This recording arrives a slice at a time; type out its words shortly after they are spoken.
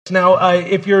Now,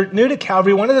 if you're new to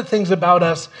Calvary, one of the things about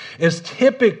us is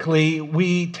typically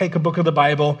we take a book of the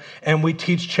Bible and we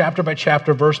teach chapter by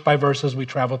chapter, verse by verse as we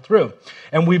travel through.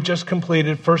 And we've just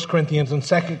completed 1 Corinthians and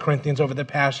 2 Corinthians over the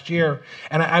past year.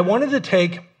 And I wanted to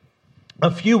take a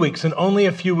few weeks, and only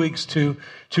a few weeks, to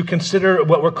consider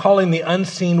what we're calling the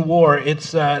unseen war.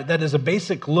 It's that is a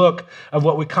basic look of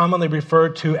what we commonly refer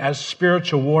to as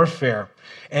spiritual warfare.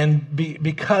 And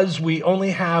because we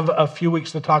only have a few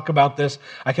weeks to talk about this,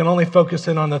 I can only focus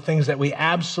in on the things that we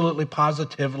absolutely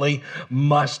positively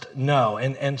must know.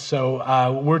 And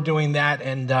so we're doing that,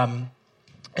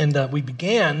 and we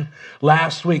began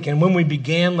last week. And when we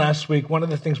began last week, one of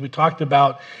the things we talked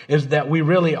about is that we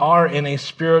really are in a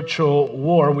spiritual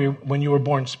war. When you were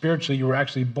born spiritually, you were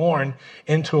actually born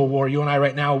into a war. You and I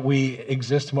right now, we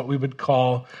exist in what we would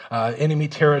call enemy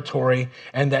territory,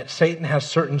 and that Satan has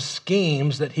certain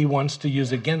schemes that he wants to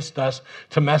use against us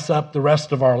to mess up the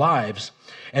rest of our lives.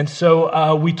 And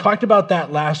so we talked about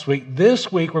that last week.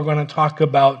 This week, we're going to talk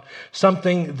about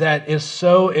something that is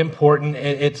so important.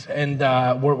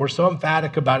 We're so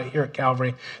emphatic about it here at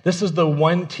Calvary. This is the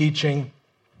one teaching,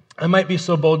 I might be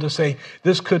so bold to say,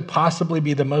 this could possibly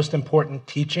be the most important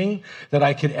teaching that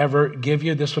I could ever give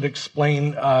you. This would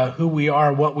explain who we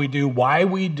are, what we do, why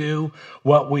we do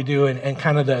what we do, and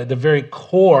kind of the very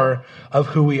core of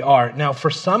who we are. Now, for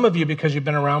some of you, because you've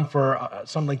been around for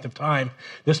some length of time,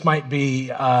 this might be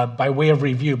by way of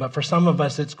review, but for some of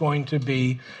us, it's going to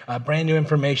be brand new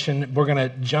information. We're going to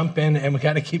jump in, and we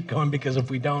got to keep going, because if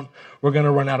we don't, we're going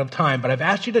to run out of time. But I've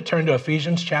asked you to turn to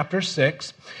Ephesians chapter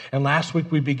 6, and last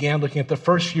week we began looking at the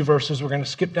first few verses. We're going to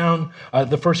skip down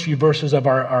the first few verses of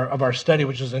our study,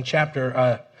 which is in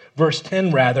verse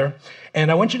 10 rather.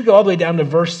 And I want you to go all the way down to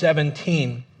verse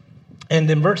 17. And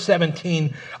in verse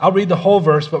 17, I'll read the whole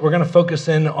verse, but we're going to focus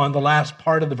in on the last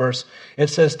part of the verse. It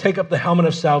says, take up the helmet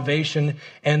of salvation.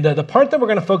 And the part that we're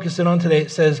going to focus in on today,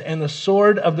 it says, and the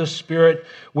sword of the Spirit,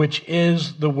 which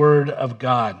is the word of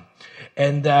God.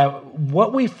 And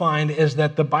what we find is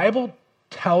that the Bible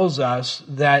tells us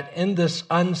that in this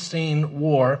unseen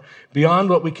war, beyond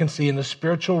what we can see in the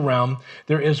spiritual realm,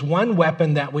 there is one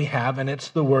weapon that we have, and it's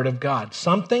the Word of God.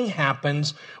 Something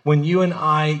happens when you and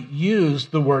I use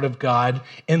the Word of God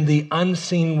in the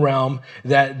unseen realm,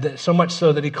 that so much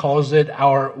so that he calls it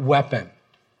our weapon.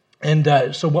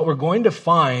 And so what we're going to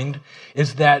find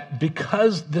is that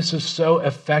because this is so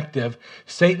effective,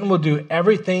 Satan will do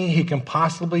everything he can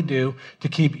possibly do to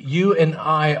keep you and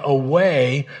I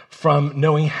away from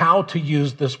knowing how to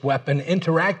use this weapon,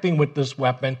 interacting with this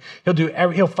weapon.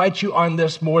 He'll fight you on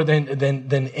this more than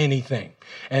anything.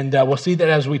 And we'll see that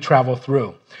as we travel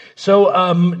through. So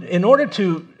in order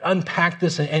to unpack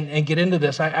this and get into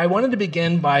this, I wanted to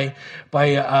begin by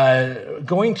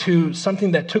going to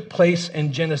something that took place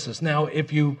in Genesis. Now,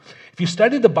 if you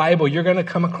study the Bible, you're going to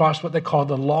come across what they call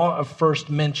the law of first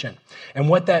mention. And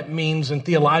what that means in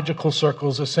theological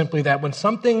circles is simply that when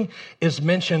something is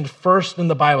mentioned first in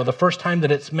the Bible, the first time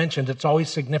that it's mentioned, it's always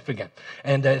significant.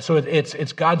 And so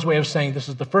it's God's way of saying, this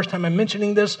is the first time I'm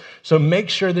mentioning this, so make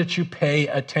sure that you pay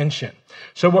attention.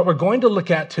 So what we're going to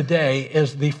look at today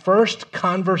is the first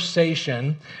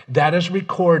conversation that is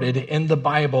recorded in the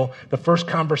Bible, the first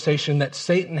conversation that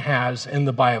Satan has in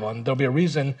the Bible. And there'll be a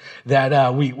reason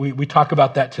that we talk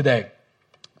about that today.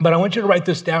 But I want you to write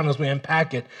this down as we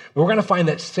unpack it. We're going to find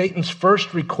that Satan's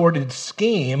first recorded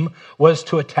scheme was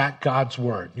to attack God's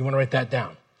word. You want to write that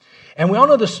down? And we all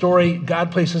know the story.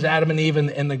 God places Adam and Eve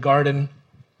in the garden,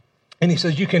 and he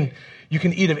says, you can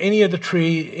eat of any of the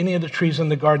trees in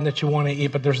the garden that you want to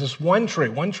eat, but there's this one tree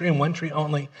and one tree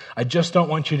only. I just don't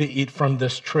want you to eat from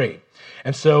this tree.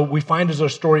 And so we find as our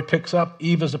story picks up,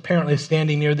 Eve is apparently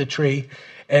standing near the tree.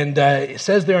 And it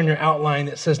says there in your outline,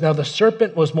 it says, now the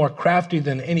serpent was more crafty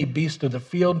than any beast of the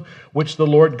field which the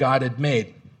Lord God had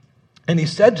made. And he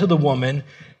said to the woman,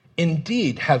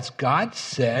 indeed, has God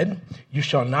said, you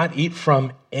shall not eat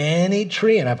from any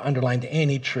tree, and I've underlined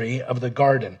any tree, of the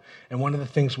garden. And one of the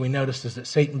things we notice is that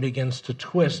Satan begins to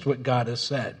twist what God has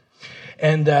said.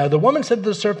 And the woman said to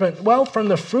the serpent, well, from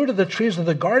the fruit of the trees of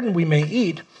the garden we may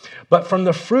eat, but from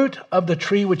the fruit of the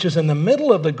tree which is in the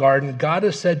middle of the garden, God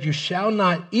has said, you shall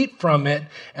not eat from it,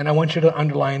 and I want you to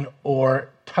underline, or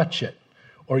touch it,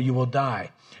 or you will die.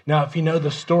 Now, if you know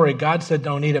the story, God said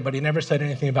don't eat it, but he never said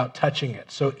anything about touching it.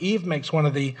 So Eve makes one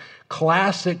of the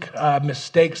classic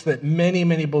mistakes that many,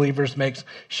 many believers make.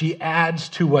 She adds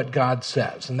to what God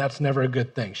says, and that's never a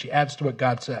good thing. She adds to what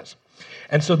God says.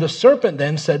 And so the serpent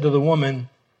then said to the woman,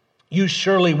 you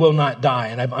surely will not die.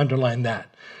 And I've underlined that.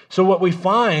 So what we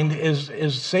find is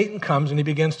Satan comes and he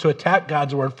begins to attack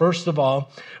God's word, first of all,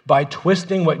 by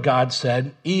twisting what God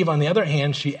said. Eve, on the other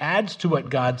hand, she adds to what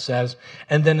God says.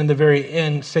 And then in the very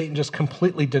end, Satan just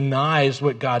completely denies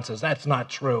what God says. That's not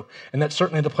true. And that's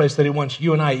certainly the place that he wants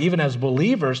you and I, even as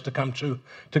believers, to come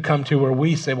to where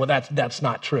we say, well, that's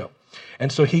not true.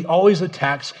 And so he always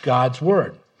attacks God's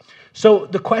word. So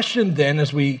the question then,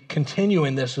 as we continue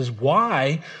in this, is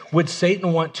why would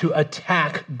Satan want to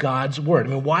attack God's word? I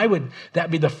mean, why would that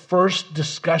be the first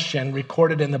discussion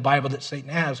recorded in the Bible that Satan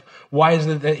has? Why is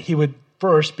it that he would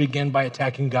first begin by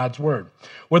attacking God's word?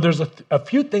 Well, there's a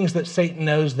few things that Satan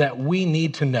knows that we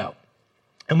need to know.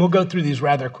 And we'll go through these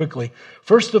rather quickly.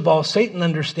 First of all, Satan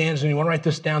understands, and you want to write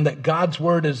this down, that God's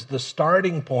word is the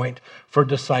starting point for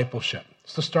discipleship.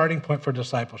 It's the starting point for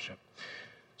discipleship.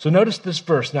 So notice this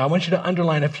verse. Now, I want you to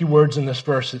underline a few words in this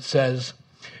verse. It says,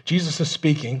 Jesus is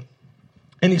speaking,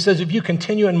 and he says, if you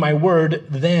continue in my word,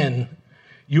 then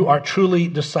you are truly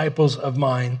disciples of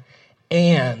mine,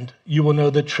 and you will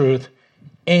know the truth,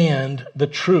 and the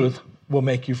truth will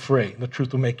make you free. The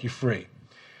truth will make you free.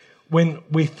 When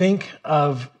we think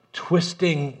of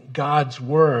twisting God's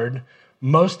word,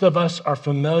 most of us are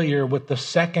familiar with the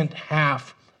second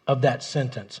half of that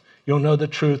sentence. You'll know the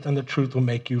truth, and the truth will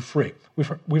make you free.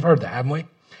 We've heard that, haven't we?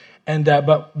 And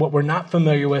but what we're not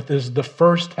familiar with is the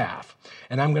first half.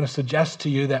 And I'm going to suggest to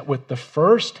you that with the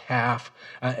first half,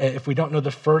 if we don't know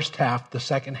the first half, the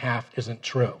second half isn't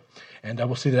true. And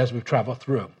we'll see that as we travel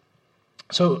through.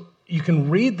 So you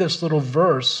can read this little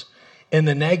verse in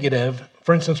the negative.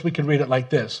 For instance, we could read it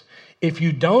like this. If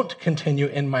you don't continue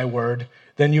in my word,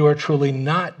 then you are truly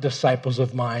not disciples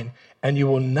of mine, and you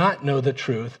will not know the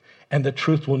truth, and the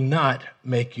truth will not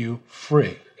make you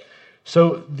free.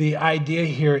 So the idea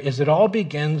here is it all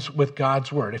begins with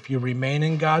God's word. If you remain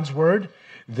in God's word,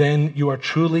 then you are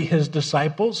truly his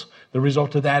disciples. The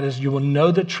result of that is you will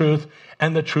know the truth,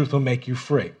 and the truth will make you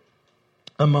free.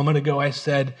 A moment ago I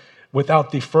said,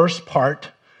 without the first part,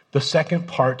 the second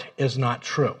part is not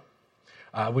true.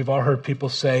 We've all heard people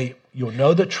say, you'll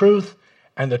know the truth,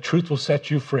 and the truth will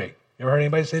set you free. You ever heard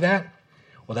anybody say that?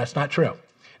 Well, that's not true.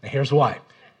 And here's why.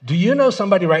 Do you know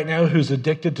somebody right now who's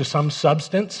addicted to some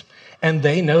substance, and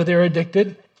they know they're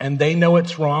addicted, and they know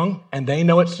it's wrong, and they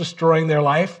know it's destroying their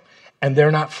life, and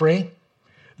they're not free?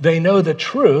 They know the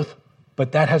truth,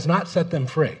 but that has not set them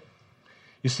free.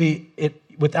 You see,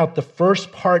 without the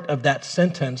first part of that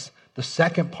sentence, the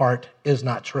second part is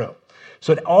not true.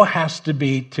 So it all has to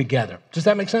be together. Does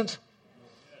that make sense?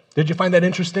 Did you find that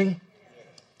interesting?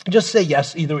 Just say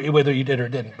yes, either whether you did or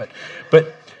didn't.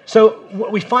 But so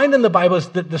what we find in the Bible is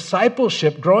that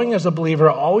discipleship, growing as a believer,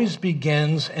 always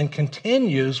begins and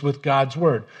continues with God's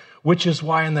word, which is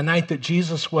why on the night that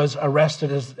Jesus was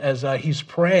arrested as he's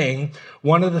praying,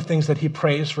 one of the things that he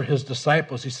prays for his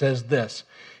disciples, he says this.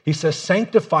 He says,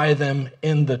 sanctify them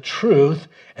in the truth.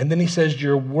 And then he says,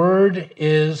 your word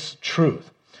is truth.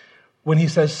 When he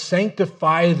says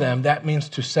sanctify them, that means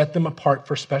to set them apart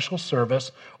for special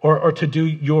service or to do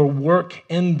your work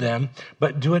in them,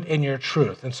 but do it in your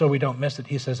truth. And so we don't miss it.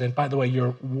 He says, and by the way,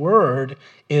 your word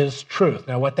is truth.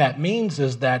 Now, what that means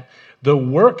is that the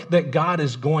work that God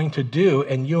is going to do,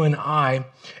 and you and I,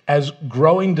 as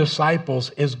growing disciples,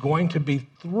 is going to be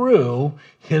through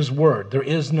his word. There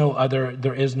is no other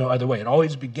way. It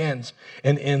always begins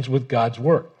and ends with God's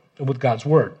word.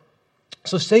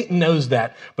 So Satan knows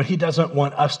that, but he doesn't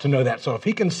want us to know that. So if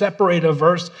he can separate a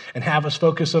verse and have us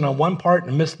focus on one part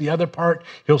and miss the other part,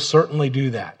 he'll certainly do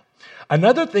that.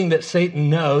 Another thing that Satan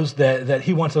knows that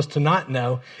he wants us to not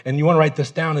know, and you want to write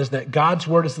this down, is that God's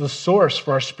word is the source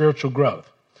for our spiritual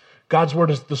growth. God's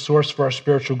word is the source for our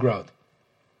spiritual growth.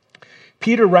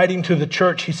 Peter, writing to the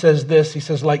church, he says this. He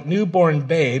says, like newborn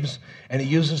babes, and he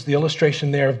uses the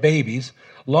illustration there of babies,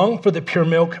 long for the pure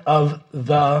milk of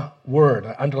the word.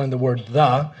 I underline the word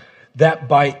the, that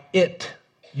by it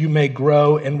you may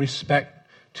grow in respect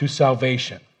to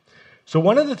salvation. So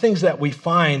one of the things that we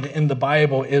find in the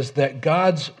Bible is that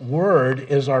God's word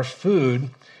is our food,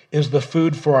 is the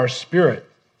food for our spirit.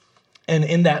 And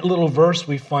in that little verse,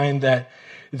 we find that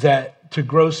to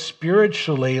grow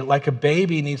spiritually, like a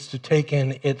baby needs to take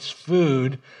in its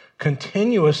food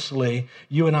continuously,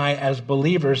 you and I as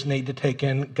believers need to take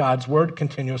in God's word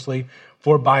continuously,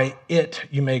 for by it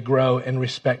you may grow in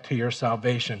respect to your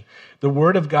salvation. The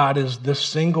word of God is the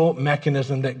single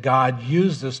mechanism that God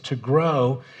uses to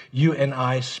grow you and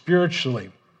I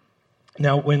spiritually.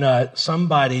 Now, when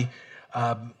somebody,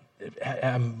 in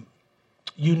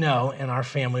our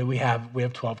family, we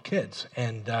have 12 kids,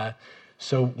 and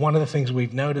So one of the things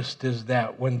we've noticed is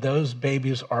that when those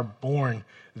babies are born,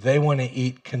 they want to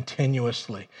eat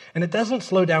continuously. And it doesn't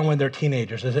slow down when they're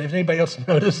teenagers. Has anybody else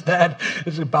noticed that?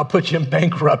 It's about to put you in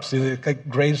bankruptcy. They like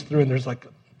graze through and there's like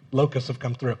locusts have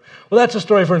come through. Well, that's a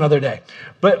story for another day.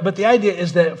 But the idea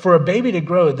is that for a baby to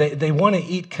grow, they want to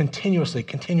eat continuously.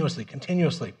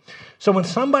 So when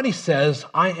somebody says,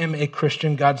 I am a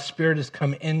Christian, God's Spirit has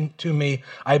come into me,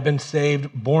 I've been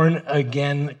saved, born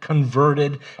again,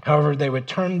 converted, however they would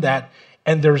term that,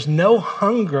 and there's no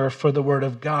hunger for the Word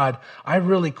of God, I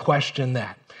really question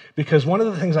that. Because one of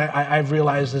the things I've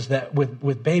realized is that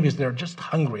with babies, they're just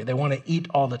hungry. They want to eat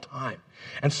all the time.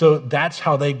 And so that's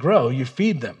how they grow. You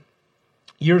feed them.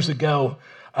 Years ago,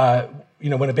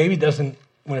 when a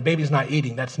baby's not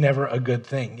eating, that's never a good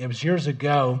thing. It was years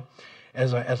ago,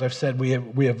 as I've said,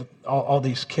 we have all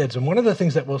these kids. And one of the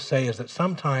things that we'll say is that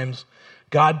sometimes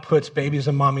God puts babies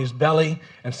in mommy's belly,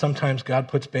 and sometimes God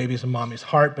puts babies in mommy's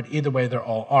heart, but either way, they're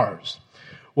all ours.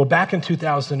 Well, back in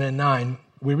 2009,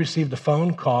 we received a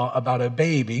phone call about a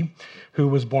baby who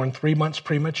was born 3 months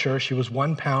premature. She was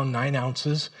 1 pound, 9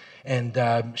 ounces, and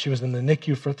she was in the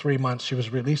NICU for 3 months. She was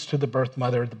released to the birth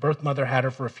mother. The birth mother had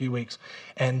her for a few weeks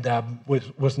and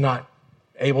was not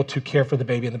able to care for the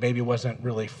baby, and the baby wasn't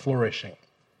really flourishing.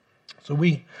 So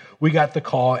we got the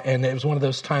call, and it was one of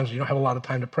those times you don't have a lot of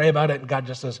time to pray about it, and God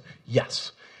just says,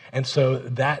 yes. And so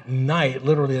that night,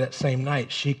 literally that same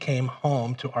night, she came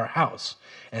home to our house.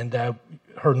 And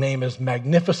her name is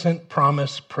Magnificent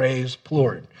Promise Praise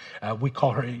Plourde. We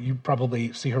call her, you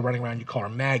probably see her running around, you call her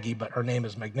Maggie, but her name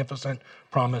is Magnificent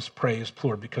Promise Praise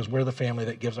Plourde because we're the family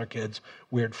that gives our kids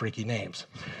weird, freaky names.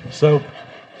 So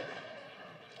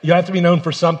you have to be known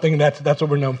for something, and that's what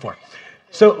we're known for.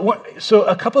 So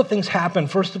a couple of things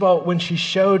happened. First of all, when she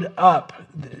showed up,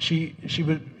 she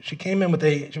came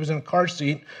in she was in a car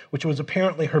seat, which was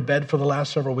apparently her bed for the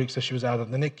last several weeks that she was out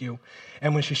of the NICU.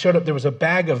 And when she showed up, there was a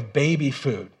bag of baby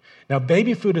food. Now,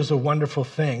 baby food is a wonderful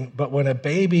thing, but when a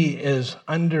baby is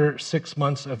under 6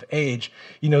 months of age,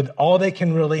 all they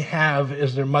can really have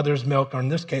is their mother's milk, or in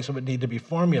this case, it would need to be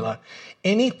formula.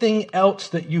 Anything else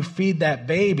that you feed that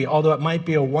baby, although it might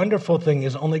be a wonderful thing,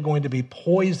 is only going to be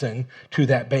poison to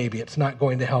that baby. It's not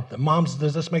going to help them. Moms,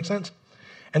 does this make sense?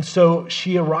 And so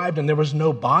she arrived and there was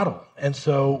no bottle. And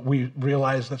so we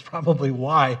realized that's probably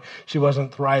why she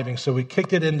wasn't thriving. So we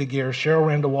kicked it into gear. Cheryl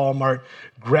ran to Walmart,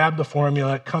 grabbed the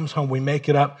formula, comes home, we make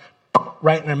it up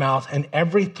right in her mouth. And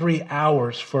every 3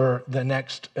 hours for the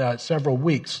next several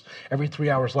weeks, every 3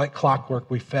 hours, like clockwork,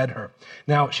 we fed her.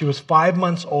 Now, she was 5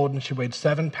 months old and she weighed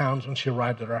 7 pounds when she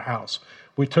arrived at our house.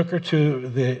 We took her to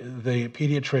the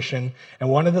pediatrician, and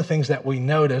one of the things that we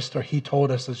noticed, or he told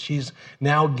us, is she's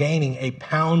now gaining 1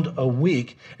 pound a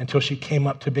week until she came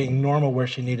up to being normal where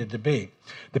she needed to be.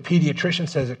 The pediatrician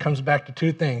says it comes back to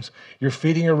 2 things. You're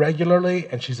feeding her regularly,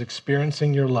 and she's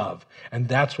experiencing your love, and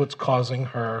that's what's causing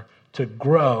her to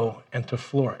grow and to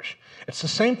flourish. It's the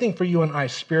same thing for you and I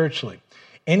spiritually.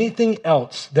 Anything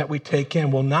else that we take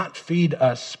in will not feed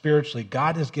us spiritually.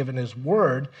 God has given His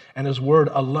Word and His Word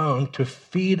alone to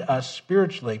feed us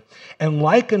spiritually. And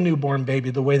like a newborn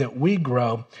baby, the way that we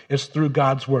grow is through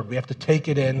God's Word. We have to take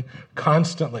it in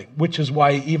constantly, which is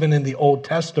why even in the Old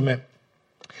Testament,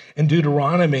 in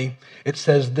Deuteronomy, it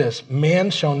says this: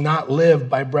 man shall not live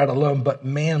by bread alone, but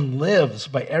man lives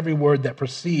by every word that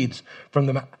proceeds from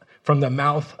the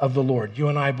mouth of the Lord. You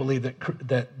and I believe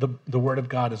that the Word of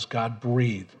God is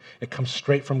God-breathed. It comes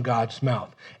straight from God's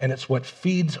mouth, and it's what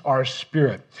feeds our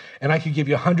spirit. And I could give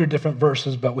you 100 different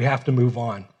verses, but we have to move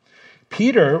on.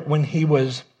 Peter, when he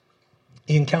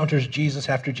encounters Jesus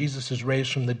after Jesus is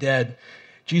raised from the dead,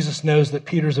 Jesus knows that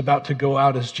Peter's about to go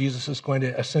out as Jesus is going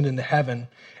to ascend into heaven,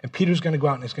 and Peter's going to go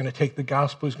out and he's going to take the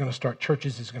gospel, he's going to start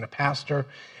churches, he's going to pastor,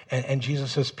 and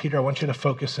Jesus says, Peter, I want you to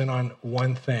focus in on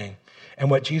one thing. And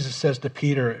what Jesus says to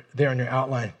Peter there in your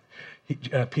outline,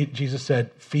 Jesus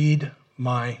said, feed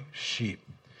my sheep.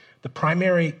 The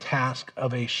primary task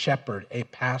of a shepherd, a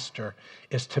pastor,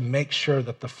 is to make sure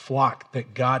that the flock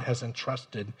that God has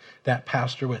entrusted that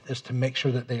pastor with is to make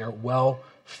sure that they are well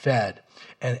fed.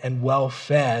 And well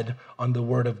fed on the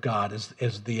Word of God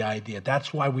is the idea.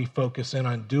 That's why we focus in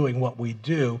on doing what we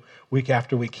do week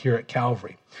after week here at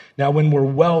Calvary. Now, when we're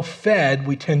well fed,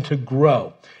 we tend to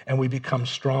grow and we become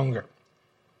stronger.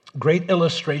 Great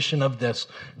illustration of this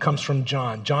comes from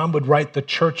John. John would write the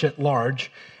church at large,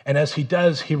 and as he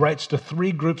does, he writes to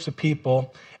 3 groups of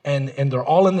people, and they're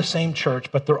all in the same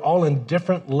church, but they're all in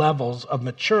different levels of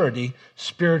maturity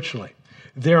spiritually.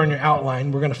 There in your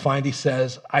outline, we're going to find he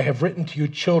says, I have written to you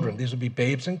children, these would be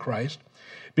babes in Christ,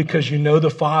 because you know the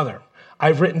Father.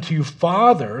 I've written to you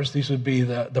fathers, these would be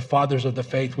the fathers of the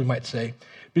faith, we might say,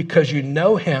 because you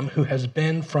know him who has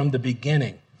been from the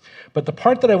beginning. But the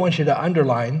part that I want you to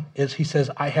underline is he says,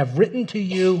 I have written to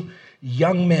you,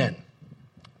 young men,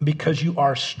 because you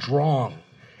are strong,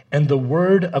 and the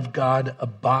word of God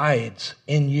abides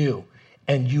in you,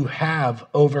 and you have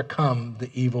overcome the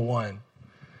evil one.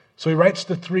 So he writes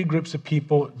to three groups of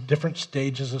people, different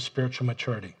stages of spiritual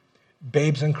maturity.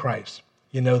 Babes in Christ,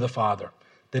 you know the Father.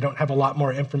 They don't have a lot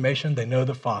more information, they know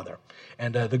the Father.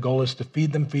 And the goal is to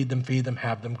feed them,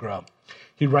 have them grow.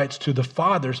 He writes to the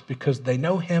fathers because they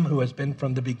know him who has been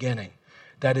from the beginning.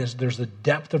 That is, there's a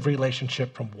depth of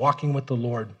relationship from walking with the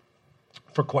Lord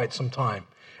for quite some time.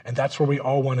 And that's where we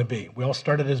all want to be. We all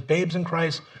started as babes in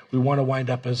Christ. We want to wind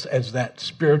up as that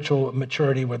spiritual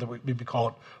maturity, whether we call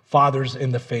it fathers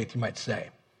in the faith, you might say.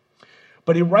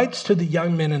 But he writes to the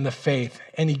young men in the faith,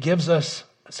 and he gives us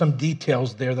some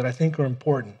details there that I think are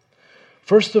important.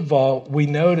 First of all, we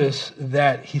notice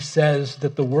that he says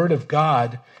that the word of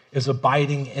God is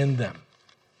abiding in them.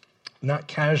 Not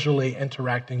casually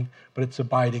interacting, but it's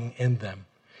abiding in them.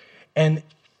 And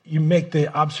you make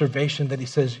the observation that he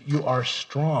says, you are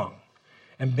strong.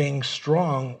 And being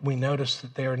strong, we notice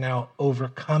that they are now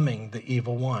overcoming the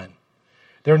evil one.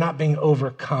 They're not being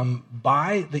overcome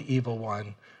by the evil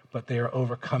one, but they are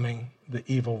overcoming the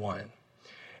evil one.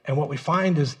 And what we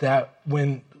find is that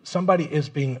when somebody is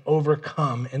being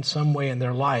overcome in some way in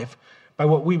their life by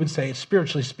what we would say,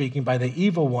 spiritually speaking, by the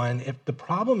evil one, if the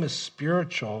problem is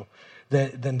spiritual,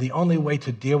 then the only way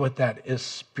to deal with that is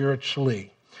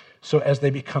spiritually. So as they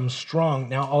become strong,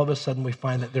 now all of a sudden we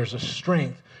find that there's a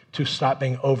strength to stop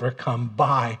being overcome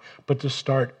by, but to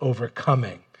start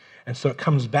overcoming. And so it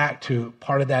comes back to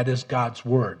part of that is God's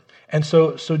word. And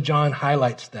so John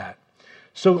highlights that.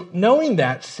 So knowing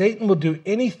that, Satan will do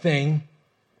anything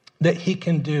that he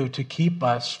can do to keep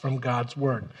us from God's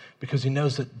word because he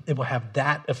knows that it will have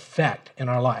that effect in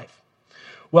our life.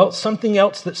 Well, something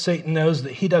else that Satan knows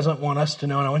that he doesn't want us to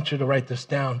know, and I want you to write this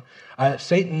down.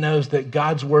 Satan knows that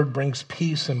God's word brings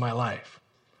peace in my life.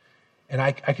 And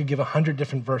I could give 100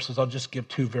 different verses. I'll just give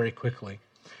 2 very quickly.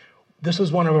 This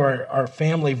is one of our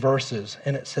family verses,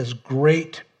 and it says,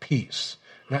 great peace.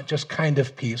 Not just kind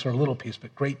of peace or a little peace,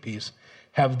 but great peace.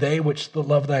 Have they which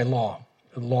love thy law.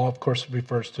 The law, of course,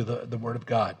 refers to the word of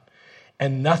God.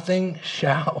 And nothing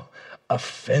shall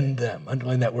offend them.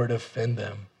 Underline that word, offend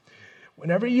them.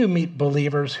 Whenever you meet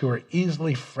believers who are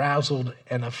easily frazzled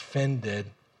and offended,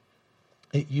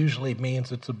 it usually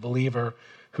means it's a believer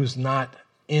who's not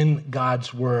in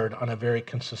God's word on a very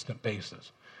consistent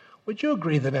basis. Would you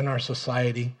agree that in our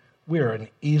society, we are an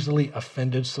easily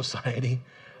offended society?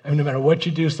 I mean, no matter what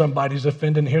you do, somebody's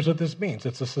offended. And here's what this means.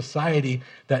 It's a society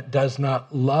that does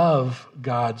not love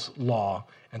God's law,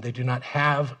 and they do not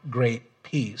have great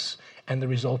peace. And the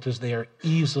result is they are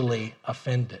easily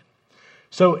offended.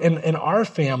 So in our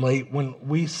family, when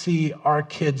we see our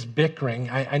kids bickering,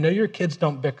 I know your kids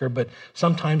don't bicker, but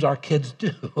sometimes our kids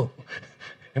do.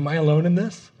 Am I alone in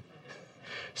this?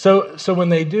 So when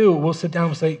they do, we'll sit down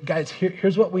and say, guys,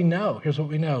 here's what we know. Here's what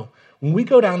we know. When we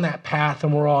go down that path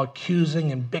and we're all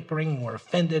accusing and bickering and we're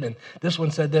offended and this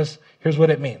one said this, here's what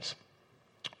it means.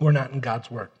 We're not in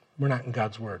God's word. We're not in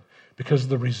God's word. Because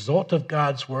the result of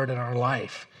God's word in our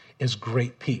life is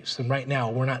great peace. And right now,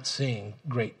 we're not seeing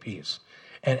great peace.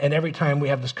 And every time we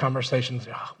have this conversation,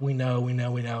 we know.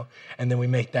 And then we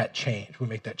make that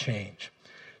change.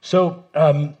 So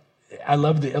I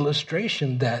love the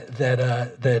illustration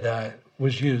that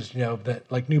was used, that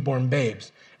like newborn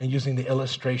babes, and using the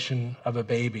illustration of a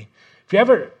baby. If you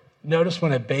ever notice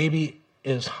when a baby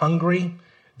is hungry,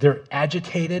 they're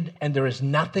agitated, and there is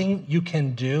nothing you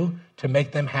can do to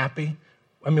make them happy.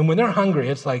 I mean, when they're hungry,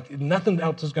 it's like nothing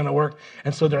else is going to work.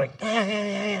 And so they're like,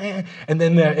 and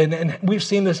then and we've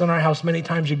seen this in our house many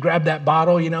times. You grab that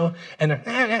bottle, and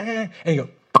and you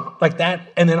go like that.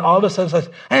 And then all of a sudden it's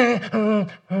like,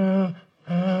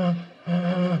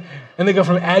 and they go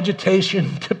from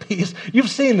agitation to peace. You've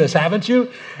seen this, haven't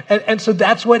you? And so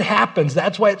that's what happens.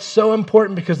 That's why it's so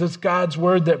important, because it's God's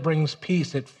word that brings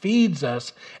peace. It feeds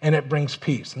us and it brings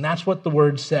peace. And that's what the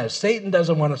word says. Satan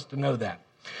doesn't want us to know that.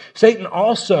 Satan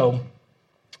also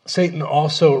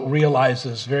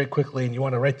realizes very quickly, and you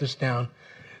want to write this down,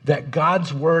 that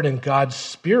God's word and God's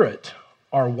spirit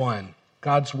are one.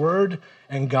 God's word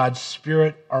and God's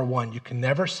spirit are one. You can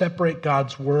never separate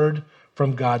God's word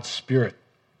from God's spirit.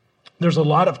 There's a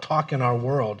lot of talk in our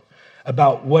world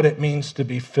about what it means to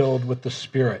be filled with the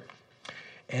Spirit.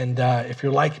 And if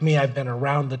you're like me, I've been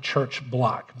around the church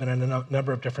block, been in a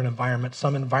number of different environments.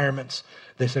 Some environments,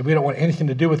 they say, we don't want anything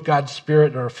to do with God's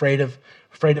Spirit or afraid of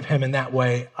him in that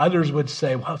way. Others would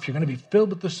say, well, if you're going to be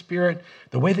filled with the Spirit,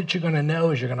 the way that you're going to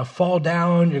know is you're going to fall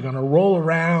down, you're going to roll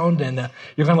around, and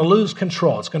you're going to lose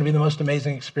control. It's going to be the most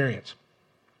amazing experience.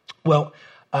 Well,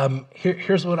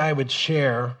 here's what I would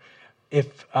share,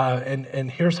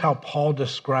 and here's how Paul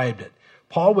described it.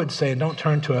 Paul would say, and don't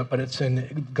turn to it, but it's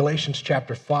in Galatians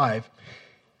chapter 5.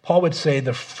 Paul would say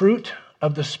the fruit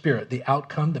of the Spirit, the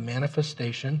outcome, the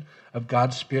manifestation of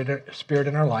God's Spirit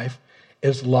in our life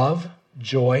is love,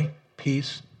 joy,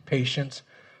 peace, patience,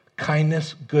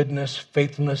 kindness, goodness,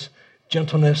 faithfulness,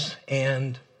 gentleness,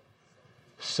 and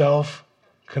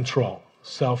self-control.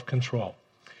 Self-control.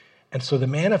 And so the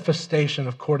manifestation,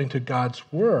 according to God's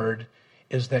word,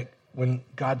 is that when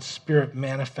God's Spirit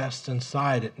manifests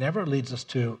inside, it never leads us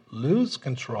to lose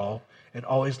control. It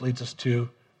always leads us to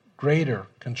greater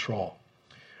control.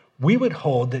 We would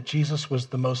hold that Jesus was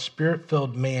the most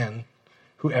Spirit-filled man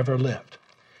who ever lived.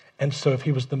 And so if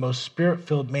he was the most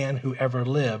Spirit-filled man who ever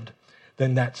lived,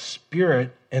 then that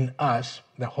Spirit in us,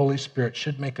 the Holy Spirit,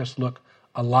 should make us look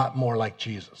a lot more like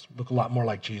Jesus,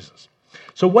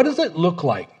 So what does it look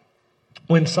like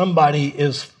when somebody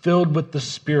is filled with the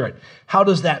Spirit? How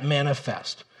does that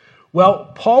manifest?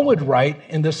 Well, Paul would write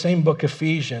in the same book,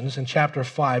 Ephesians, in chapter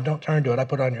 5, don't turn to it, I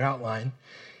put it on your outline.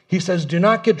 He says, do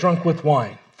not get drunk with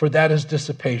wine, for that is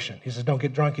dissipation. He says, don't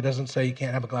get drunk. He doesn't say you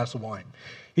can't have a glass of wine.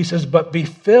 He says, but be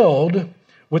filled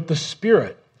with the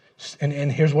Spirit.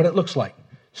 And here's what it looks like.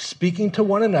 Speaking to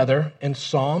one another in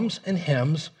psalms and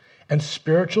hymns and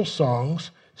spiritual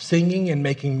songs, singing and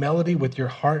making melody with your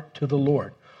heart to the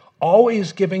Lord,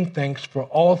 always giving thanks for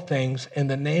all things in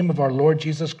the name of our Lord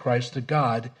Jesus Christ to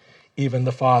God, even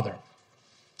the Father.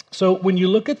 So when you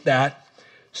look at that,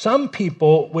 some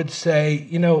people would say,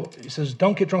 he says,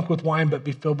 don't get drunk with wine, but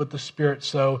be filled with the Spirit.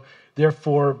 So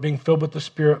therefore, being filled with the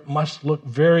Spirit must look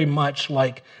very much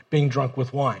like being drunk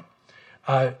with wine.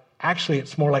 Actually,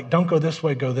 it's more like, don't go this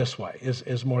way, go this way,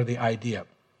 is more the idea.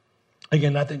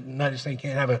 Again, not just saying you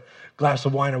can't have a glass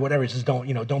of wine or whatever. He says,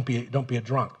 don't be a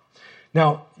drunk.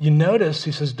 Now, you notice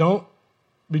he says, don't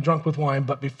be drunk with wine,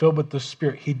 but be filled with the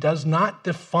Spirit. He does not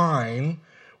define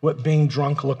what being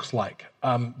drunk looks like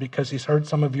because he's heard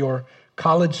some of your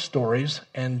college stories,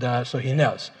 and so he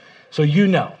knows. So you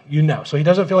know. So he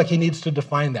doesn't feel like he needs to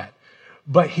define that.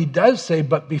 But he does say,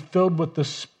 but be filled with the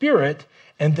Spirit,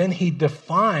 and then he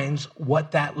defines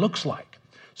what that looks like.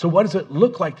 So what does it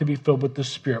look like to be filled with the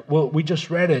Spirit? Well, we just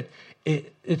read it.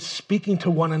 It's speaking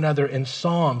to one another in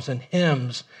psalms and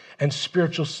hymns and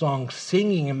spiritual songs,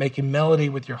 singing and making melody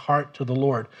with your heart to the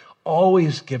Lord,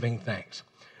 always giving thanks.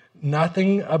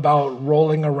 Nothing about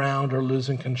rolling around or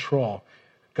losing control.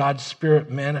 God's Spirit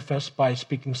manifests by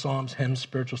speaking psalms, hymns,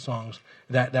 spiritual songs,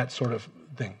 that sort of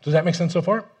thing. Does that make sense so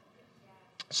far?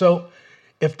 So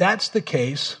if that's the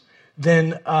case,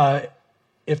 then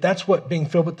if that's what being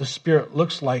filled with the Spirit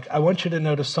looks like, I want you to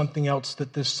notice something else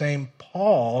that this same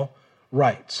Paul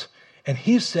writes. And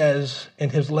he says in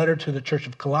his letter to the church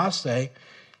of Colossae,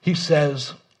 he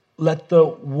says, let the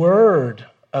word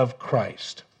of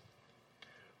Christ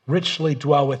richly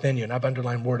dwell within you. And I've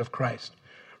underlined word of Christ.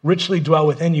 Richly dwell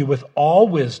within you with all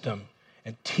wisdom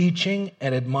and teaching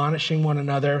and admonishing one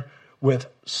another with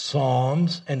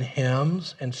psalms and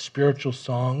hymns and spiritual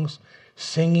songs,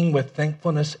 singing with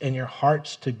thankfulness in your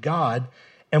hearts to God.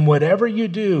 And whatever you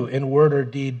do in word or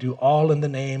deed, do all in the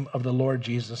name of the Lord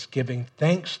Jesus, giving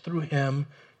thanks through him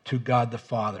to God the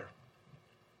Father.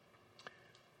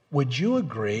 Would you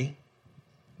agree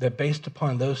that based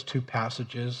upon those two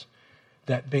passages,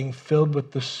 that being filled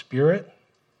with the Spirit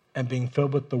and being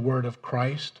filled with the word of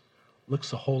Christ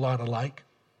looks a whole lot alike?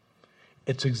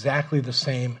 It's exactly the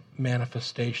same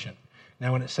manifestation.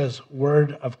 Now, when it says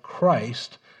word of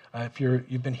Christ, if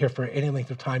you've been here for any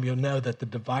length of time, you'll know that the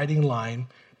dividing line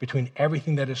between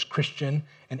everything that is Christian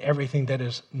and everything that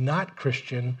is not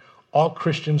Christian, all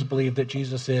Christians believe that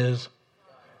Jesus is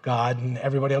God, and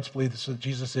everybody else believes that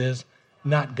Jesus is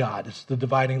not God. It's the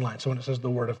dividing line. So when it says the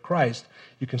word of Christ,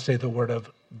 you can say the word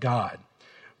of God.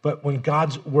 But when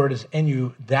God's word is in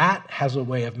you, that has a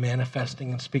way of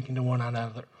manifesting and speaking to one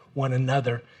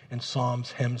another in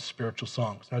psalms, hymns, spiritual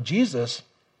songs. Now, Jesus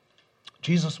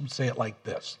would say it like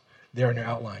this, there in your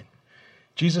outline.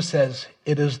 Jesus says,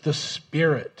 it is the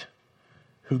Spirit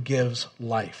who gives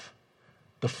life.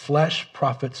 The flesh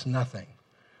profits nothing.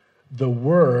 The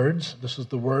words, this is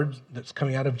the word that's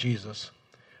coming out of Jesus,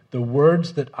 the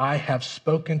words that I have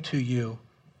spoken to you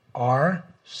are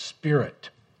spirit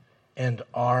and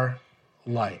are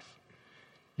life.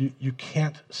 You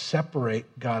can't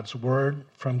separate God's word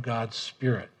from God's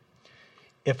spirit.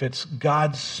 If it's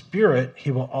God's spirit,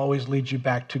 he will always lead you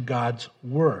back to God's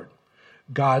word.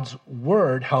 God's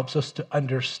word helps us to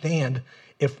understand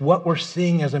if what we're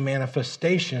seeing as a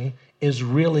manifestation is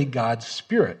really God's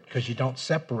spirit, because you don't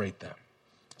separate them.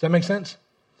 Does that make sense?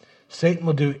 Satan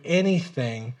will do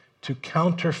anything to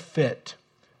counterfeit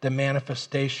the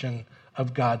manifestation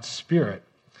of God's spirit.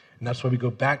 And that's why we go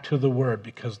back to the word,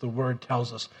 because the word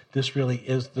tells us this really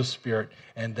is the spirit,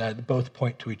 and both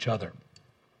point to each other.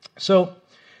 So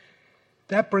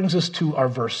that brings us to our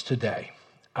verse today.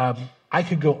 I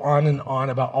could go on and on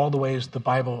about all the ways the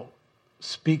Bible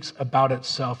speaks about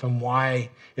itself and why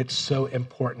it's so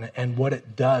important and what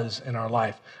it does in our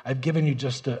life. I've given you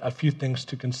just a few things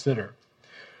to consider.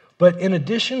 But in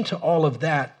addition to all of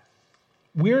that,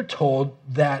 we're told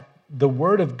that the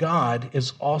Word of God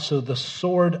is also the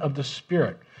sword of the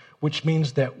Spirit, which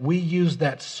means that we use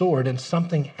that sword and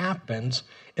something happens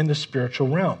in the spiritual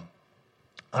realm.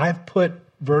 I've put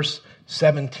verse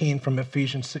 17 from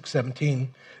Ephesians 6:17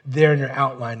 there in your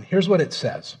outline. Here's what it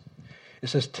says. It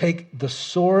says, take the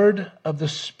sword of the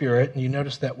Spirit, and you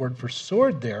notice that word for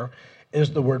sword there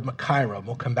is the word Machaira.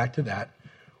 We'll come back to that,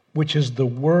 which is the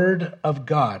word of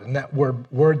God. And that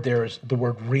word there is the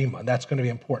word Rhema. That's going to be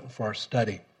important for our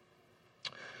study.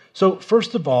 So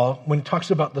first of all, when he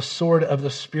talks about the sword of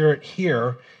the Spirit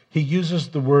here, he uses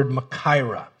the word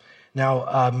Machaira.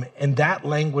 Now, in that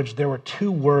language, there were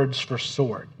two words for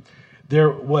sword. There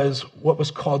was what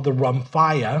was called the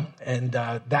rhomphaia, and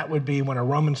that would be when a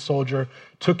Roman soldier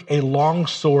took a long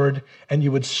sword and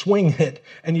you would swing it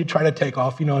and you'd try to take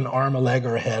off, an arm, a leg,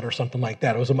 or a head or something like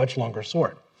that. It was a much longer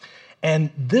sword.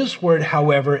 And this word,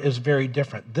 however, is very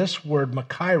different. This word,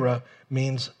 Machaira,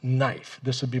 means knife.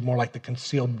 This would be more like the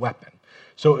concealed weapon.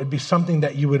 So it would be something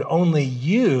that you would only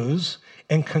use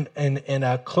in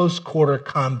a close quarter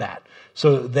combat.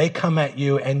 So they come at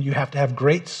you, and you have to have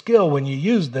great skill when you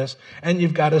use this, and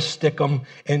you've got to stick them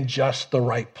in just the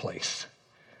right place.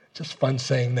 Just fun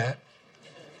saying that.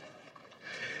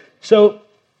 So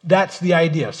that's the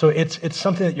idea. So it's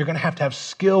something that you're going to have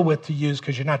skill with to use,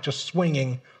 because you're not just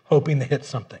swinging, hoping to hit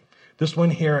something. This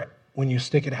one here, when you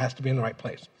stick it, has to be in the right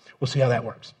place. We'll see how that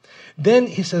works. Then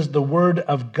he says the word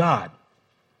of God.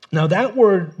 Now that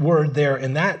word there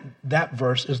in that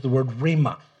verse is the word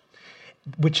Rhema,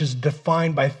 which is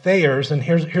defined by Thayer's, and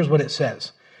here's what it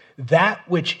says. That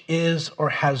which is or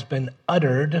has been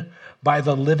uttered by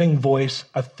the living voice,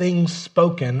 a thing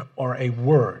spoken or a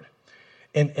word.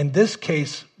 In this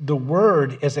case, the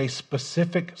word is a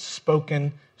specific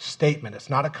spoken statement. It's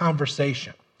not a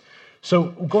conversation. So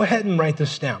go ahead and write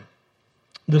this down.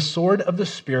 The sword of the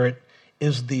Spirit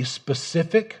is the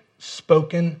specific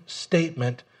spoken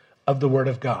statement of the Word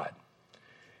of God.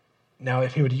 Now,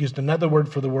 if he would have used another word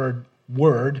for the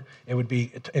word, it would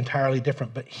be entirely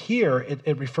different. But here,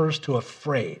 it refers to a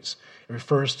phrase. It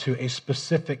refers to a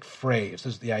specific phrase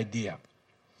is the idea.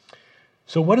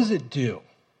 So what does it do?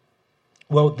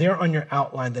 Well, there on your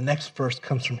outline, the next verse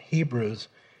comes from Hebrews.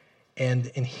 And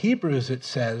in Hebrews, it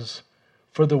says,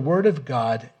 for the word of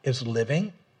God is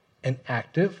living and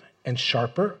active and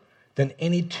sharper than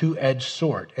any two-edged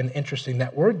sword. And interesting,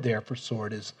 that word there for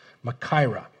sword is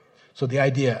Machaira. So the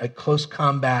idea, a close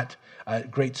combat,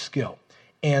 great skill.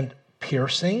 And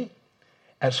piercing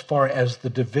as far as the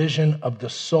division of the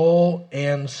soul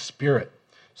and spirit.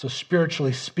 So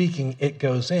spiritually speaking, it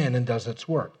goes in and does its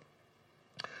work.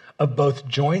 Of both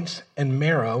joints and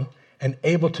marrow, and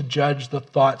able to judge the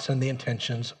thoughts and the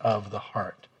intentions of the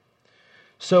heart.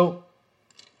 So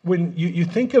when you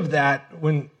think of that,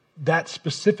 when that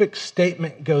specific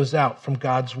statement goes out from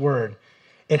God's word,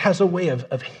 it has a way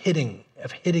of hitting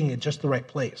it just the right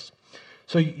place.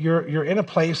 So you're in a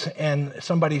place and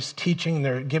somebody's teaching,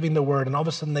 they're giving the word, and all of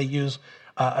a sudden they use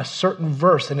a certain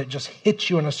verse and it just hits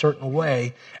you in a certain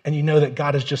way, and you know that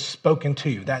God has just spoken to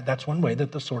you. That's one way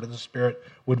that the sword of the Spirit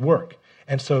would work.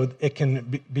 And so it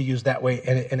can be used that way,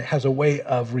 and it has a way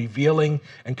of revealing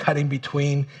and cutting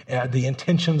between the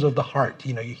intentions of the heart.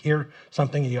 You hear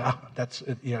something, and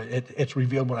it's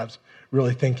revealed what I was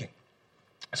really thinking.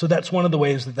 So that's one of the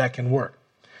ways that can work.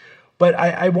 But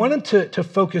I wanted to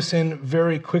focus in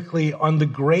very quickly on the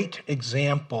great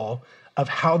example of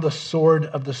how the sword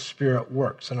of the Spirit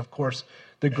works. And of course,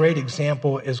 the great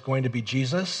example is going to be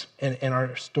Jesus in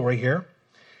our story here.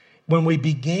 When we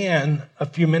began a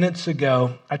few minutes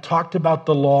ago, I talked about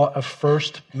the law of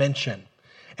first mention.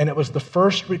 And it was the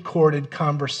first recorded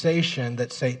conversation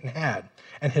that Satan had.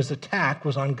 And his attack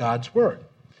was on God's word.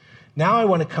 Now I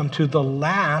want to come to the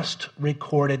last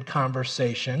recorded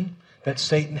conversation that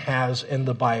Satan has in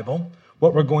the Bible,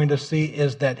 what we're going to see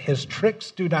is that his tricks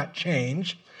do not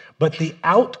change, but the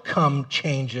outcome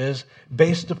changes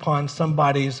based upon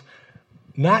somebody's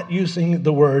not using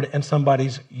the word and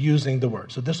somebody's using the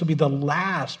word. So this will be the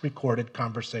last recorded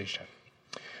conversation.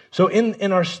 So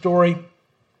in our story,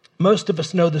 most of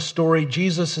us know the story.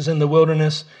 Jesus is in the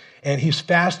wilderness and he's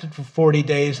fasted for 40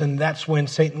 days, and that's when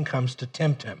Satan comes to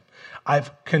tempt him.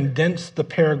 I've condensed the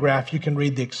paragraph. You can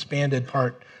read the expanded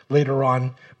part later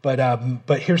on, but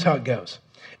here's how it goes.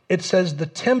 It says, the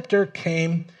tempter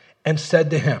came and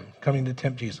said to him, coming to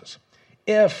tempt Jesus,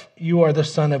 if you are the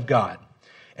Son of God.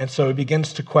 And so he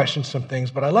begins to question some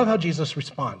things, but I love how Jesus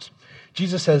responds.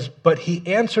 Jesus says, but he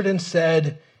answered and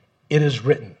said, it is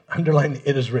written. Underline,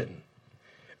 it is written.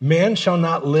 Man shall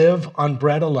not live on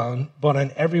bread alone, but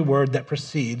on every word that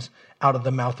proceeds out of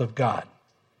the mouth of God.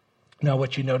 Now,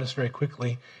 what you notice very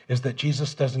quickly is that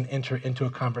Jesus doesn't enter into a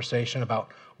conversation about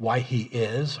why he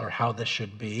is or how this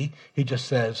should be. He just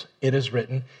says, it is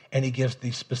written, and he gives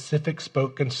the specific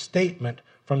spoken statement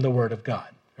from the word of God.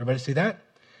 Everybody see that?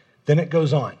 Then it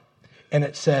goes on, and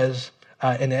it says,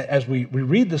 and as we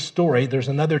read the story, there's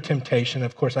another temptation.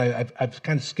 Of course, I've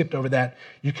kind of skipped over that.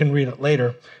 You can read it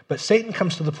later. But Satan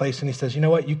comes to the place, and he says, you know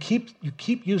what? You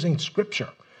keep using Scripture.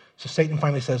 So Satan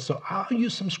finally says, so I'll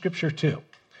use some Scripture too.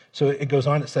 So it goes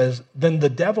on, it says, then the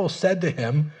devil said to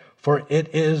him, for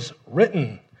it is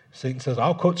written. Satan says,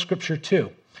 I'll quote Scripture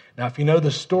too. Now, if you know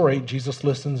the story, Jesus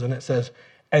listens, and it says,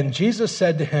 and Jesus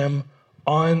said to him,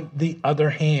 on the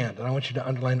other hand, and I want you to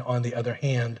underline on the other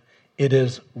hand, it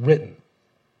is written.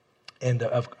 And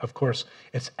of course,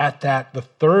 it's at that, the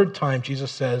third time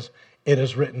Jesus says, it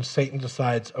is written, Satan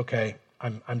decides, okay,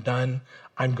 I'm done,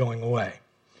 I'm going away.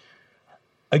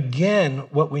 Again,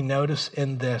 what we notice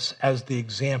in this as the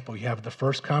example, you have the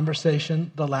first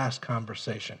conversation, the last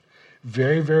conversation.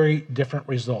 Very, very different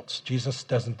results. Jesus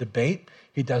doesn't debate.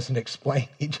 He doesn't explain.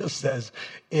 He just says,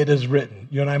 it is written.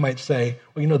 You and I might say,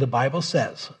 well, you know, the Bible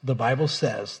says, the Bible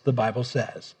says, the Bible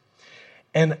says.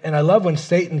 And I love when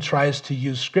Satan tries to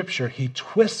use Scripture, he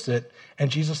twists it,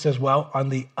 and Jesus says, well, on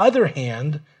the other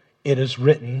hand, it is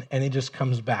written, and he just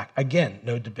comes back. Again,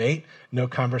 no debate, no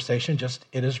conversation, just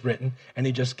it is written, and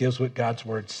he just gives what God's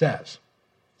word says.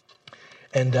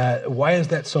 And why is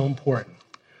that so important?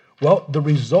 Well, the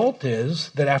result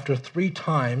is that after 3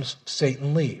 times,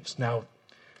 Satan leaves. Now,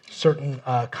 certain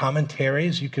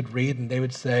commentaries you could read, and they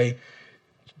would say,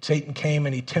 Satan came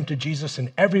and he tempted Jesus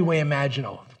in every way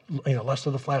imaginable. You know, lust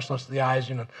of the flesh, lust of the eyes,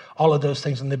 you know, all of those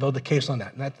things, and they build a case on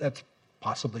that. And that's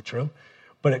possibly true.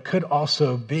 But it could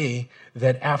also be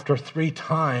that after 3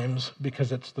 times,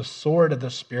 because it's the sword of the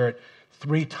Spirit,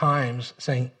 3 times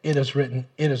saying, it is written,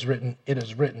 it is written, it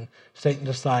is written, Satan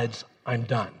decides, I'm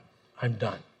done, I'm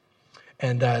done.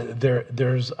 And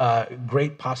there's a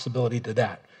great possibility to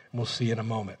that. We'll see in a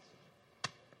moment.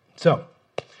 So,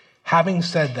 having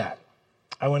said that,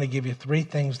 I want to give you 3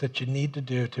 things that you need to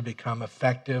do to become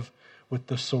effective with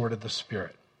the sword of the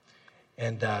Spirit.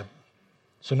 And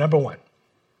so number 1,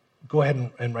 go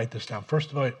ahead and write this down.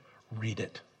 First of all, read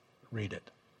it. Read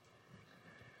it.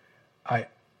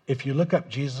 If you look up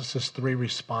Jesus' 3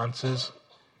 responses,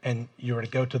 and you were to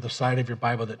go to the side of your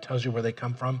Bible that tells you where they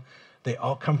come from, they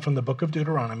all come from the book of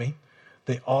Deuteronomy.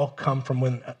 They all come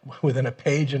from within a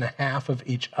page and a half of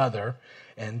each other.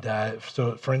 And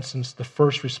so, for instance, the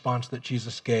first response that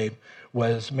Jesus gave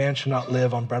was, man shall not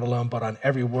live on bread alone, but on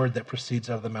every word that proceeds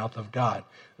out of the mouth of God.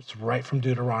 It's right from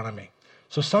Deuteronomy.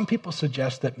 So some people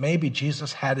suggest that maybe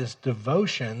Jesus had his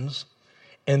devotions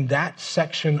in that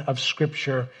section of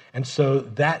Scripture, and so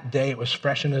that day it was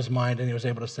fresh in his mind, and he was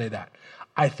able to say that.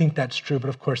 I think that's true, but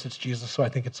of course it's Jesus, so I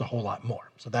think it's a whole lot more.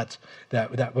 So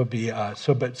that would be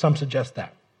but some suggest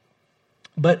that.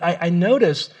 But I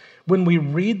notice when we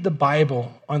read the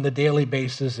Bible on the daily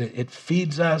basis, it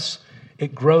feeds us,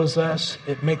 it grows us,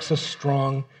 it makes us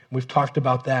strong. We've talked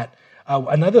about that.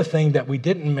 Another thing that we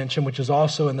didn't mention, which is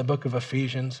also in the book of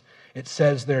Ephesians, it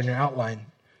says there in your outline,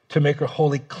 to make her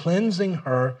holy, cleansing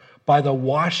her by the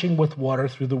washing with water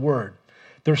through the word.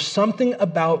 There's something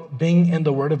about being in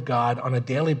the Word of God on a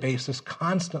daily basis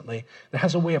constantly that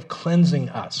has a way of cleansing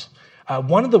us.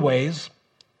 One of the ways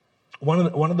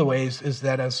is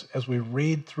that as we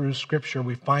read through Scripture,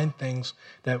 we find things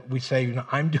that we say, you know,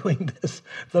 I'm doing this.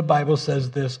 The Bible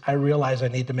says this. I realize I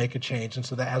need to make a change, and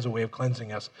so that has a way of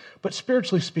cleansing us. But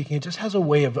spiritually speaking, it just has a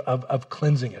way of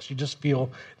cleansing us. You just feel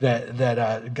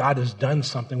that God has done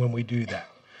something when we do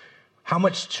that. How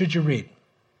much should you read?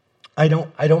 I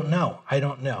don't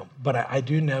know. But I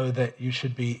do know that you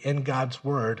should be in God's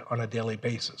Word on a daily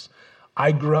basis.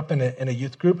 I grew up in a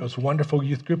youth group. It was a wonderful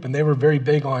youth group, and they were very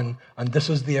big on this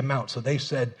is the amount. So they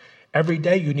said Every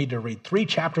day you need to read 3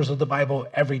 chapters of the Bible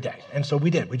every day. And so we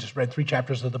did. We just read 3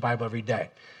 chapters of the Bible every day.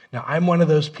 Now, I'm one of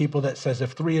those people that says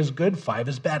if 3 is good, 5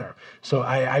 is better. So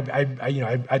I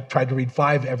tried to read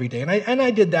 5 every day. And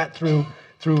I did that through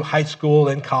high school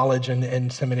and college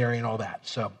and seminary and all that.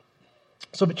 So,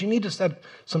 but you need to set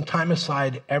some time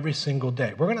aside every single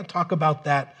day. We're going to talk about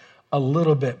that a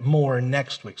little bit more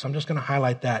next week. So I'm just going to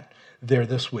highlight that there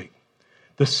this week.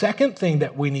 The second thing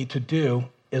that we need to do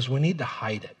is we need to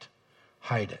hide it.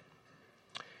 Hide it.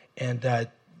 And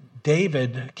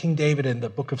King David in the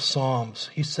book of Psalms,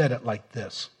 he said it like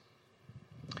this.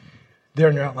 There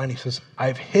in your outline, he says,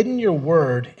 I've hidden your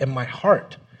word in my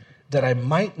heart that I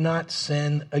might not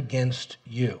sin against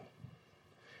you.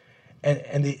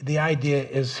 And the idea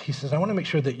is, he says, I want to make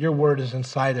sure that your word is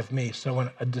inside of me. So when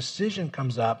a decision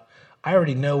comes up, I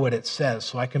already know what it says,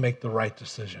 so I can make the right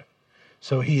decision.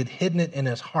 So he had hidden it in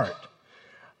his heart.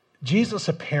 Jesus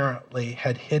apparently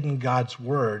had hidden God's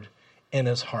word in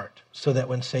his heart so that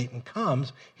when Satan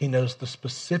comes, he knows the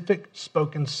specific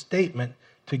spoken statement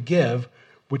to give,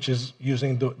 which is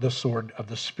using the sword of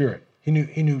the Spirit. He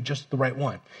knew just the right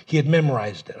one. He had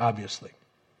memorized it, obviously.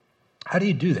 How do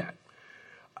you do that?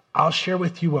 I'll share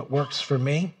with you what works for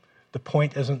me. The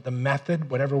point isn't the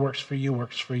method. Whatever works for you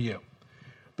works for you.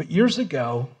 But years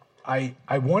ago, I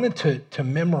wanted to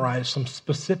memorize some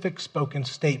specific spoken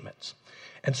statements.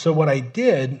 And so what I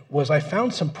did was I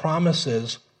found some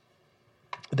promises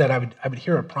that I would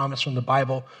hear a promise from the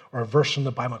Bible or a verse from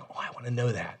the Bible. Like, I want to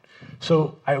know that.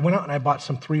 So I went out and I bought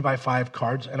some 3x5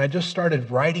 cards, and I just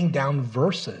started writing down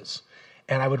verses.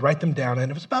 And I would write them down, and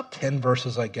it was about 10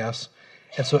 verses, I guess.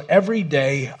 And so every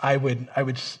day I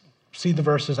would see the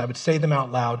verses, I would say them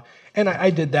out loud, and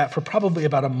I did that for probably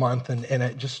about a month, and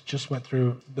I just went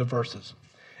through the verses.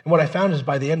 And what I found is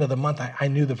by the end of the month, I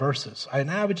knew the verses.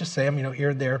 And I would just say them, here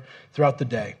and there throughout the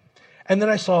day. And then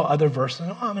I saw other verses,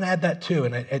 and I'm going to add that too.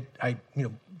 And I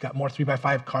got more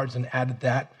 3x5 cards and added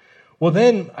that. Well,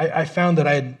 then I found that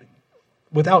I had,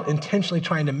 without intentionally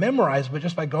trying to memorize, but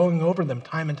just by going over them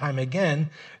time and time again,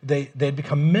 they'd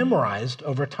become memorized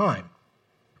over time.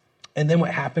 And then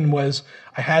what happened was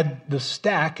I had the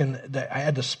stack, and I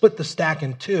had to split the stack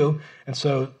in 2. And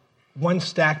so one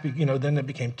stack, then it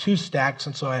became 2 stacks.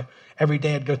 And so every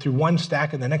day I'd go through 1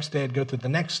 stack, and the next day I'd go through the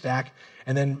next stack.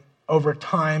 And then over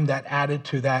time that added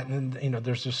to that. And,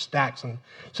 there's just stacks. And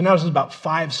so now it's about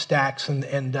 5 stacks.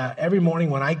 And every morning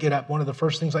when I get up, one of the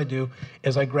first things I do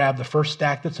is I grab the first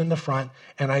stack that's in the front,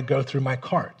 and I go through my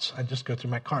cards. I just go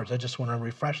through my cards. I just want to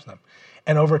refresh them.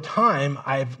 And over time,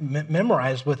 I've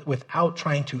memorized without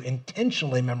trying to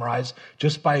intentionally memorize,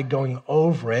 just by going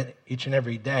over it each and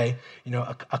every day,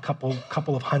 a couple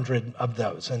of hundred of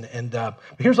those. And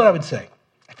here's what I would say.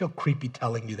 I feel creepy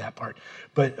telling you that part.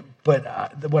 But what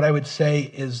I would say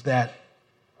is that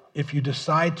if you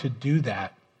decide to do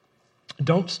that,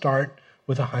 don't start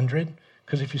with 100,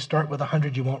 because if you start with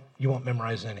 100, you won't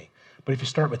memorize any. But if you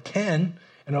start with 10,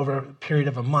 and over a period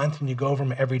of a month, and you go over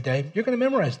them every day, you're going to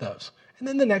memorize those. And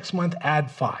then the next month,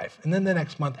 add 5. And then the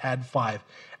next month, add 5.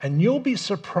 And you'll be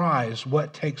surprised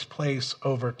what takes place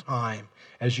over time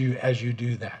as you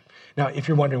do that. Now, if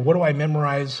you're wondering, what do I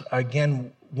memorize?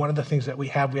 Again, one of the things that we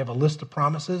have a list of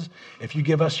promises. If you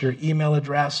give us your email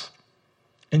address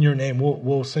and your name,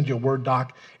 we'll send you a Word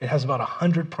doc. It has about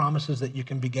 100 promises that you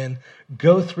can begin.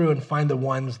 Go through and find the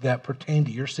ones that pertain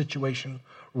to your situation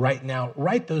right now.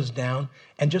 Write those down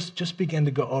and just begin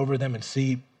to go over them and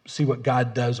see what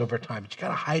God does over time. But you got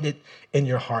to hide it in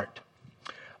your heart.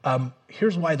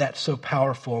 Here's why that's so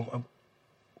powerful.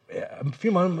 A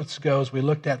few moments ago, as we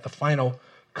looked at the final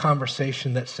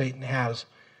conversation that Satan has,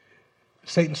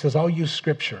 Satan says, I'll use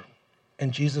Scripture.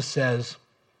 And Jesus says,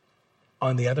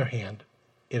 on the other hand,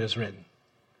 it is written.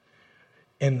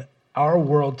 In our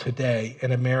world today,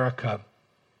 in America,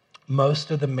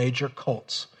 most of the major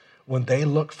cults, when they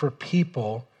look for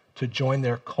people to join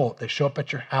their cult, they show up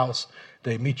at your house,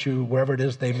 they meet you wherever it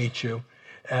is they meet you.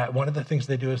 One of the things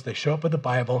they do is they show up with the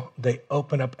Bible, they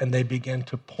open up, and they begin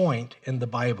to point in the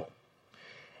Bible.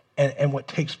 And what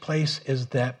takes place is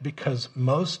that because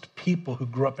most people who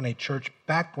grew up in a church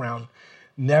background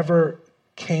never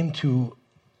came to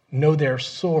know their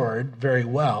sword very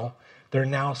well, they're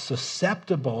now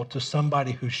susceptible to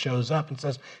somebody who shows up and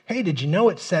says, hey, did you know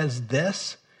it says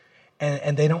this?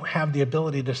 And they don't have the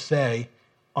ability to say,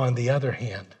 on the other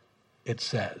hand, it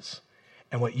says.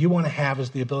 And what you want to have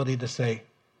is the ability to say,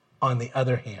 on the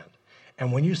other hand.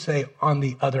 And when you say, on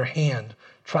the other hand,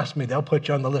 trust me, they'll put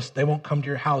you on the list. They won't come to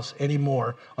your house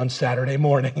anymore on Saturday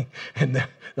morning, and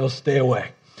they'll stay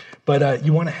away. But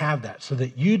you want to have that so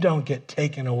that you don't get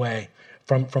taken away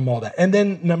from all that. And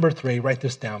then number 3, write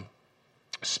this down.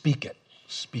 Speak it.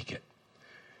 Speak it.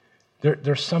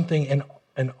 There's something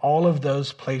in all of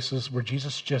those places where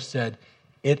Jesus just said,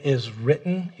 it is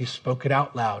written. He spoke it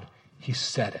out loud. He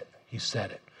said it. He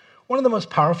said it. One of the most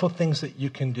powerful things that you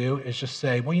can do is just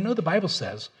say, well, the Bible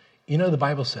says. The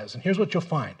Bible says. And here's what you'll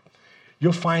find.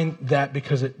 You'll find that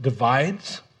because it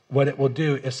divides, what it will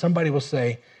do is somebody will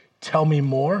say, tell me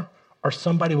more, or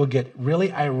somebody will get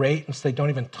really irate and say, don't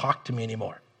even talk to me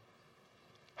anymore.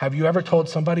 Have you ever told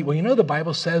somebody, well, the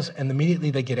Bible says, and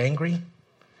immediately they get angry?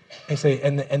 And say,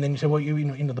 and then you say, well,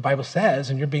 the Bible says,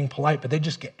 and you're being polite, but they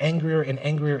just get angrier and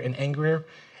angrier and angrier.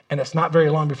 And it's not very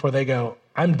long before they go,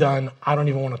 I'm done. I don't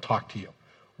even want to talk to you.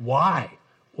 Why?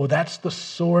 Well, that's the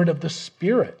sword of the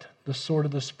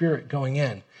Spirit going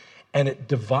in. And it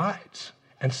divides.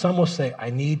 And some will say, I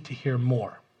need to hear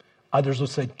more. Others will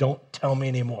say, don't tell me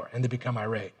anymore. And they become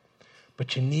irate.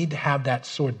 But you need to have that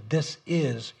sword. This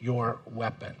is your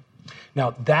weapon.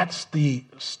 Now, that's the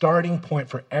starting point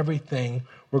for everything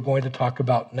we're going to talk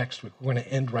about next week. We're going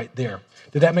to end right there.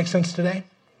 Did that make sense today?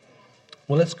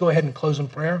 Well, let's go ahead and close in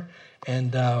prayer,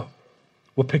 and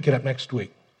we'll pick it up next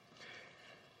week.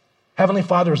 Heavenly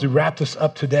Father, as we wrap this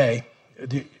up today,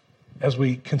 as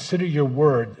we consider your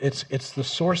word, it's the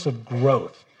source of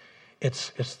growth.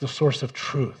 It's the source of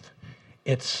truth.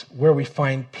 It's where we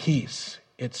find peace.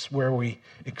 It's where we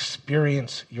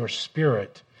experience your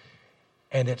Spirit.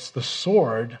 And it's the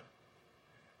sword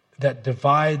that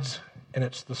divides, and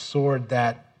it's the sword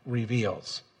that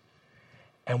reveals.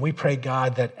 And we pray,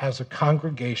 God, that as a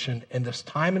congregation in this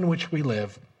time in which we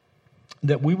live,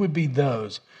 that we would be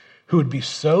those who would be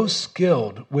so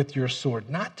skilled with your sword,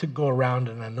 not to go around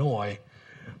and annoy,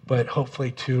 but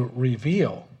hopefully to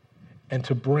reveal and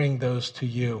to bring those to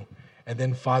you. And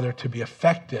then, Father, to be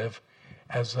effective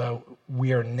as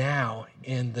we are now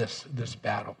in this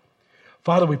battle.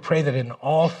 Father, we pray that in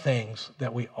all things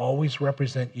that we always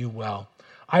represent you well.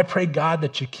 I pray, God,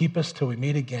 that you keep us till we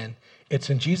meet again.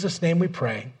 It's in Jesus' name we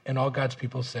pray, and all God's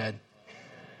people said.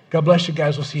 God bless you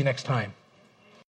guys. We'll see you next time.